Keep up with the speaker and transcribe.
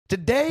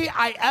Today,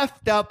 I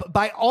effed up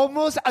by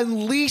almost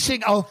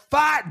unleashing a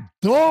fat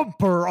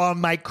dumper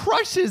on my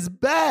crush's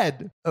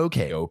bed.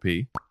 Okay, OP.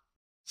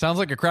 Sounds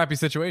like a crappy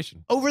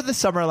situation. Over the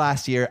summer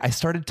last year, I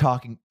started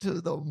talking to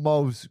the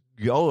most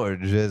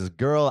gorgeous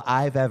girl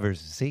I've ever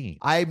seen.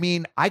 I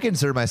mean, I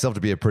consider myself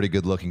to be a pretty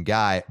good-looking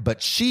guy,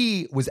 but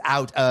she was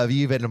out of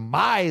even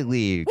my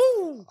league.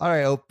 Woo! All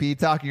right, OP,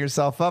 talking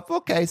yourself up.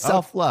 Okay,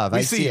 self-love.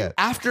 I see it.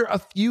 After a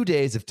few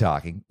days of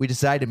talking, we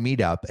decided to meet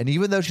up. And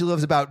even though she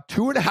lives about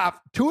two and a half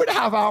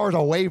hours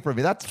away from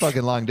me, that's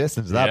fucking long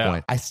distance at that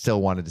point, I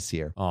still wanted to see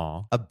her.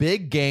 Aww. A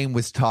big game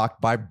was talked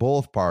by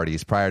both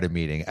parties prior to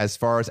meeting as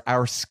far as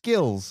our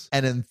skills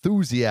and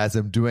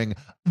enthusiasm doing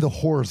the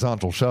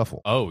horizontal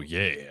shuffle. Oh,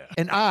 yeah.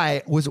 And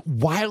I was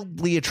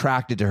wildly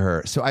attracted to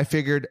her. So I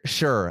figured,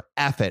 sure,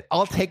 F it.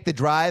 I'll take the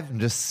drive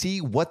and just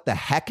see what the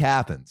heck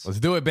happens. Let's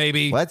do it,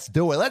 baby. Let's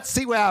do it. Let's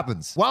see what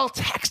happens. While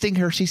texting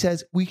her, she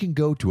says, we can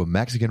go to a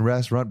Mexican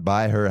restaurant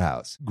by her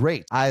house.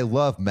 Great. I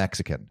love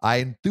Mexican. I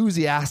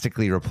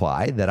enthusiastically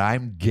reply that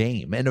I'm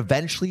game. And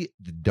eventually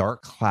the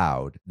dark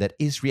cloud that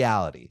is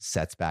reality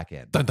sets back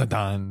in. Dun, dun,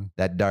 dun.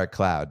 That dark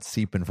cloud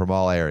seeping from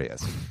all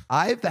areas.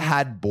 I've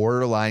had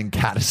borderline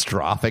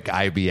catastrophic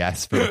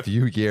IBS for a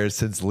few years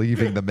since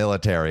leaving the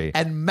military.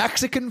 And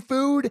Mexican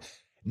food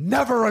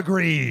never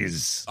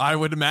agrees. I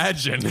would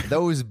imagine.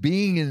 Those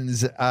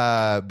beans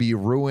be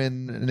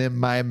ruining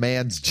my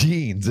man's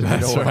jeans, if you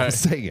know what I'm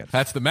saying.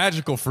 That's the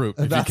magical fruit,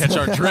 if you catch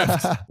our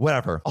drift.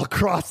 Whatever. I'll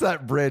cross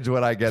that bridge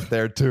when I get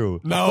there,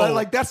 too. No. But,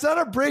 like, that's not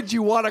a bridge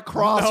you want to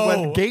cross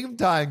when game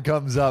time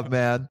comes up,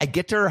 man. I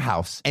get to her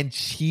house, and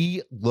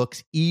she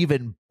looks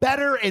even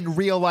better in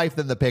real life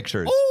than the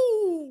pictures. Ooh.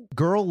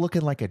 Girl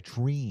looking like a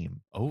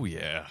dream. Oh,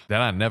 yeah. That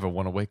I never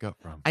want to wake up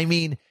from. I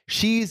mean,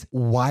 she's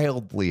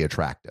wildly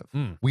attractive.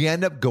 We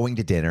end up going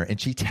to dinner, and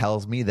she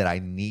tells me that I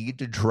need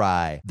to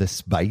try the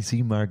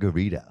spicy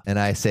margarita. And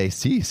I say,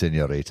 si,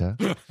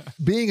 senorita.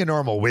 Being a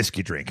normal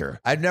whiskey drinker,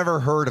 I've never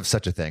heard of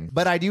such a thing.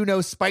 But I do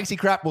know spicy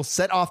crap will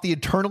set off the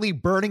eternally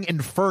burning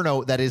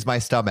inferno that is my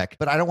stomach.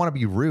 But I don't want to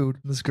be rude.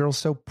 This girl's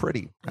so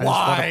pretty. I just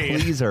want to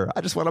please her.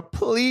 I just want to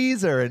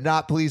please her and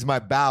not please my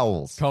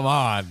bowels. Come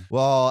on.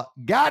 Well,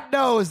 God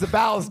knows the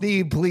bowels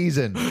need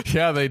pleasing.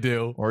 Yeah, they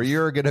do. Or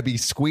you're going to be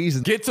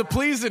squeezing. Get to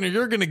pleasing or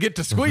you're going to get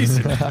to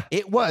squeezing.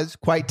 It was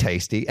quite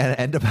tasty and I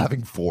ended up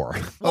having 4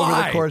 over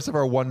the course of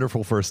our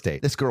wonderful first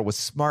date. This girl was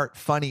smart,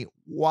 funny,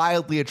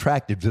 wildly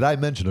attractive. Did I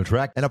mention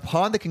attract? And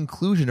upon the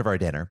conclusion of our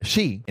dinner,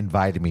 she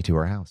invited me to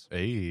her house.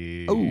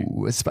 Hey.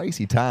 Oh, a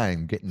spicy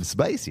time, getting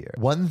spicier.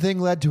 One thing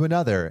led to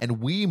another, and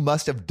we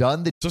must have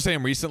done the... So,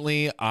 Sam,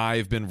 recently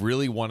I've been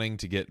really wanting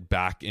to get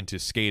back into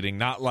skating,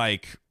 not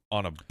like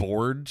on a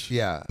board.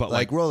 Yeah, but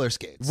like roller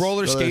skates.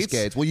 Roller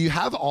skates? Well, you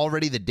have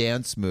already the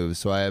dance moves,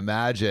 so I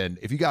imagine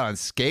if you got on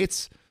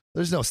skates,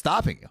 there's no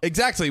stopping you.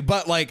 Exactly,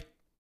 but like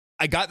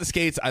I got the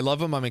skates. I love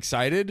them. I'm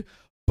excited.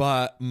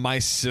 But my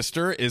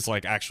sister is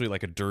like actually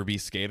like a derby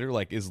skater,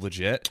 like is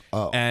legit.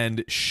 Oh.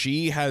 And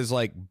she has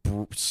like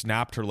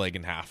snapped her leg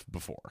in half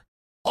before.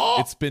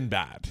 Oh, it's been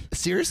bad.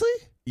 Seriously?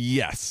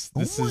 Yes.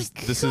 This I is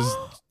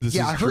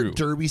true. heard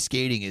derby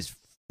skating is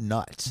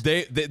nuts.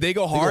 They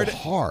go hard. They go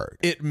hard.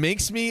 It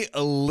makes me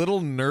a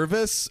little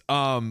nervous.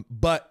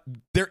 But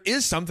there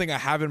is something I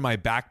have in my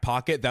back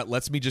pocket that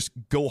lets me just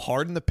go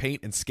hard in the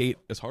paint and skate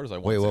as hard as I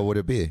want. Wait, what would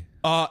it be?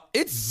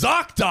 It's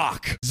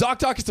ZocDoc.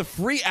 ZocDoc is a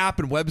free app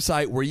and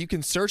website where you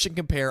can search and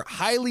compare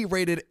highly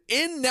rated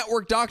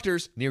in-network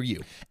doctors near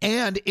you.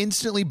 And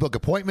instantly book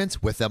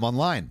appointments with them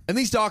online. And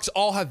these docs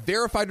all have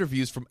verified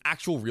reviews from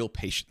actual real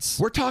patients.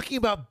 We're talking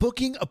about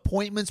booking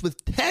appointments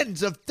with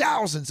tens of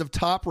thousands of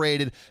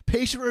top-rated,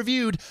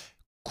 patient-reviewed,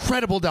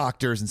 credible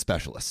doctors and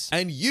specialists.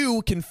 And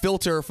you can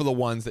filter for the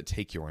ones that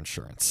take your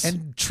insurance.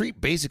 And treat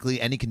basically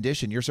any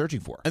condition you're searching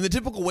for. And the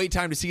typical wait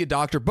time to see a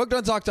doctor booked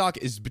on ZocDoc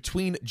is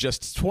between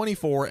just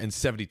 24 and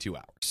 72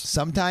 hours.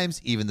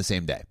 Sometimes even the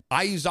same day.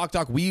 I use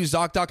ZocDoc, we use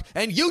ZocDoc,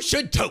 and you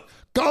should too.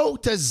 Go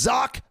to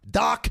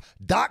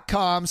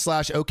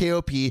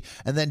ZocDoc.com/OKOP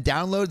and then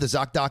download the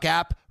ZocDoc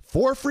app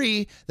for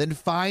free. Then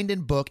find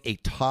and book a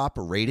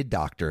top-rated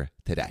doctor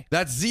today.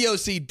 That's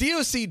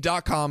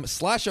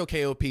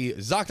ZocDoc.com/OKOP,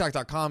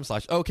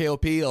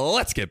 ZocDoc.com/OKOP.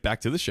 Let's get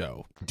back to the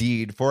show.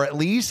 Indeed, for at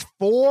least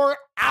 4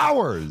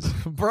 hours.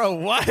 Bro,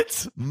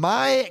 what?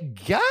 My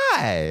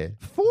guy.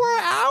 4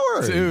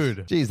 hours.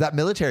 Dude. Jeez, that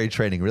military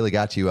training really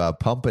got you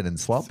pumping and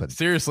slumping.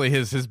 Seriously,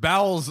 his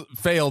bowels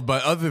failed,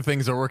 but other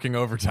things are working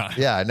overtime.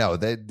 Yeah, no,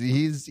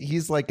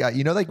 he's like,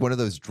 like one of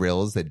those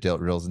drills that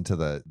drills into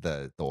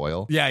the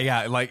oil.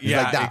 Yeah, like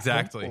that.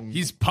 Exactly.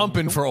 He's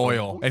pumping for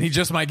oil, and he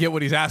just might get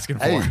what he's asking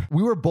for. Hey,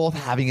 we were both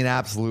having an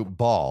absolute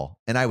ball,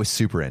 and I was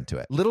super into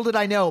it. Little did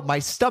I know, my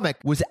stomach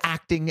was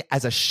acting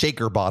as a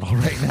shaker bottle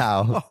right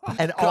now,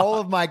 and all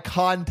of my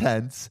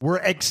contents were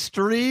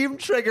extreme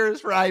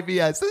triggers for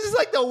IBS. This is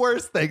like the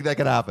worst thing that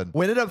could happen.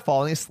 We ended up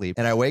falling asleep,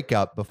 and I wake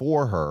up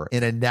before her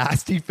in a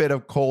nasty fit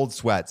of cold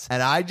sweats,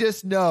 and I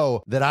just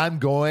know that I'm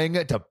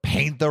going to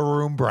paint the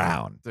room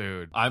brown.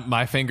 Dude,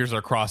 my fingers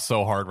are crossed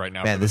so hard right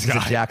now. Man, this is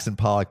a Jackson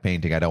Pollock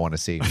painting I don't want to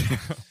see.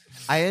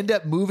 I end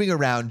up moving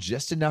around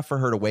just enough for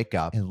her to wake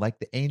up. And like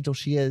the angel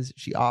she is,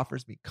 she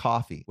offers me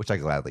coffee, which I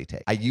gladly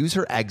take. I use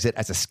her exit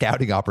as a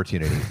scouting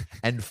opportunity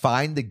and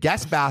find the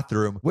guest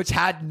bathroom, which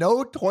had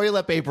no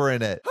toilet paper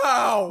in it.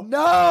 Oh,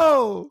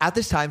 No! At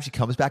this time, she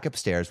comes back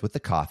upstairs with the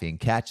coffee and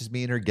catches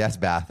me in her guest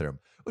bathroom,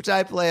 which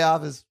I play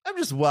off as I'm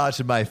just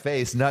washing my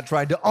face, not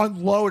trying to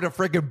unload a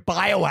freaking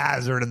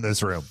biohazard in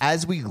this room.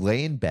 As we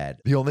lay in bed,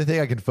 the only thing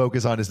I can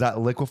focus on is not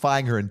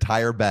liquefying her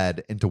entire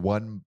bed into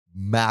one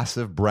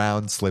massive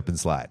brown slip and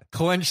slide.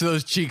 Clench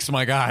those cheeks,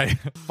 my guy.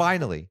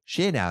 Finally,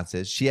 she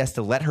announces she has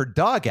to let her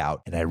dog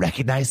out, and I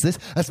recognize this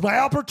as my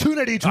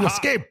opportunity to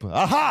escape.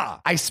 Aha!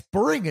 I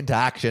spring into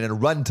action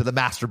and run to the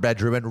master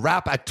bedroom and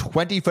wrap a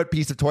 20-foot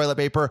piece of toilet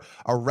paper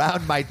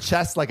around my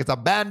chest like it's a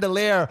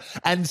bandolier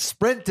and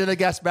sprint to the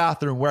guest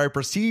bathroom, where I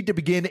proceed to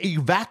begin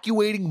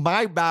evacuating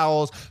my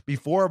bowels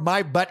before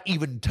my butt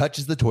even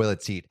touches the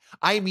toilet seat.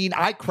 I mean,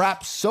 I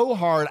crapped so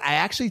hard, I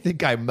actually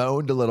think I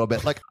moaned a little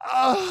bit like,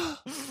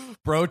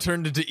 Bro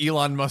turned into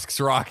Elon Musk's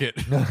rocket,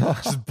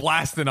 just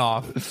blasting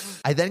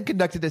off. I then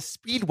conducted a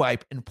speed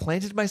wipe and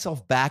planted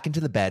myself back into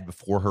the bed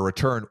before her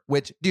return,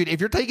 which, dude, if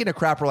you're taking a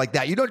crapper like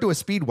that, you don't do a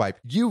speed wipe.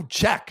 You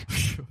check.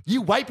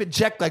 You wipe and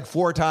check like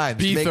 4 times.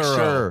 Be Make thorough.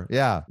 sure.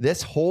 Yeah.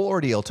 This whole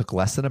ordeal took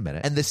less than a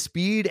minute, and the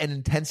speed and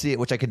intensity at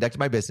which I conducted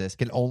my business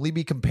can only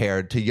be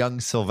compared to young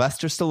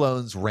Sylvester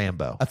Stallone's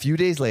Rambo. A few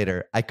days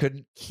later, I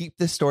couldn't keep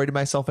this story to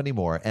myself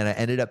anymore, and I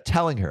ended up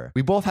telling her.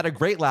 We both had a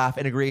great laugh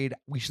and agreed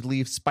we should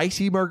leave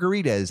spicy margaritas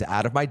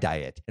out of my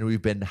diet, and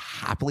we've been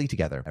happily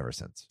together ever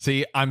since.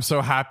 See, I'm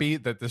so happy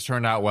that this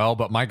turned out well,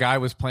 but my guy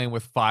was playing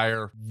with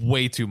fire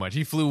way too much.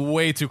 He flew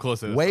way too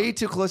close to the sun. Way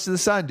too close to the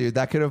sun, dude.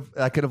 That could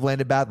have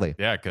landed badly.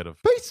 Yeah, it could have.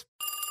 Peace.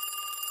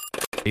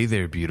 Hey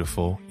there,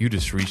 beautiful. You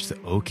just reached the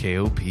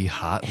OKOP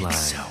hotline.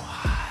 So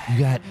hot. You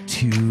got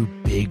 2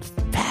 big,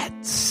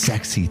 fat,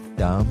 sexy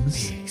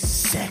thumbs. Big,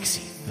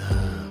 sexy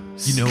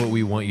thumbs. You know what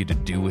we want you to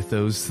do with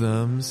those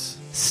thumbs?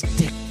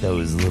 Stick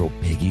those little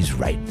piggies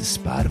right into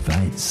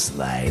Spotify and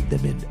slide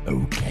them in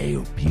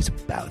OKOP's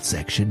About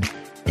section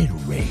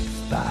and rate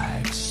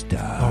 5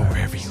 stars. Or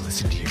wherever you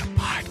listen to your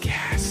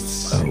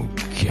podcasts. Oh,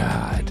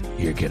 God.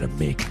 You're going to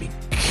make me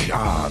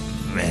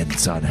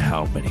comments on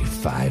how many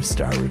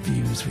 5-star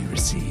reviews we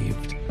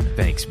received.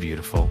 Thanks,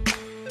 beautiful.